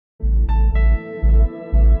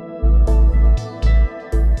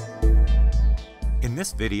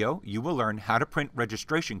this video, you will learn how to print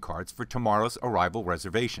registration cards for tomorrow's arrival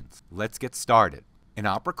reservations. Let's get started. In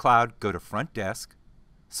Opera Cloud, go to Front Desk,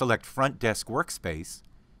 select Front Desk Workspace,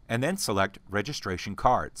 and then select Registration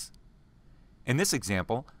Cards. In this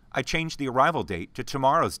example, I changed the arrival date to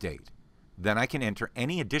tomorrow's date. Then I can enter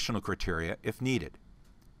any additional criteria if needed.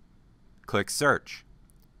 Click Search.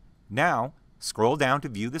 Now, scroll down to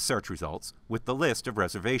view the search results with the list of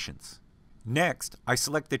reservations. Next, I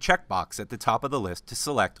select the checkbox at the top of the list to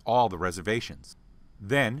select all the reservations.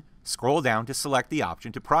 Then, scroll down to select the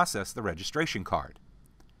option to process the registration card.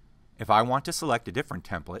 If I want to select a different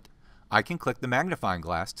template, I can click the magnifying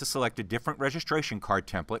glass to select a different registration card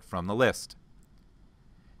template from the list.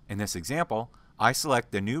 In this example, I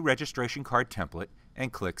select the new registration card template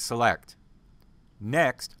and click Select.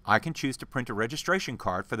 Next, I can choose to print a registration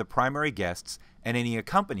card for the primary guests and any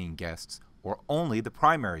accompanying guests, or only the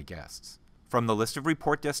primary guests. From the list of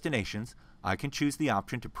report destinations, I can choose the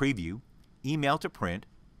option to preview, email to print,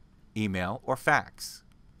 email, or fax.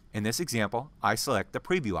 In this example, I select the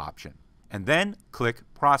preview option, and then click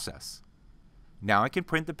Process. Now I can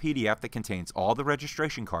print the PDF that contains all the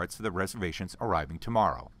registration cards for the reservations arriving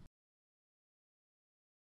tomorrow.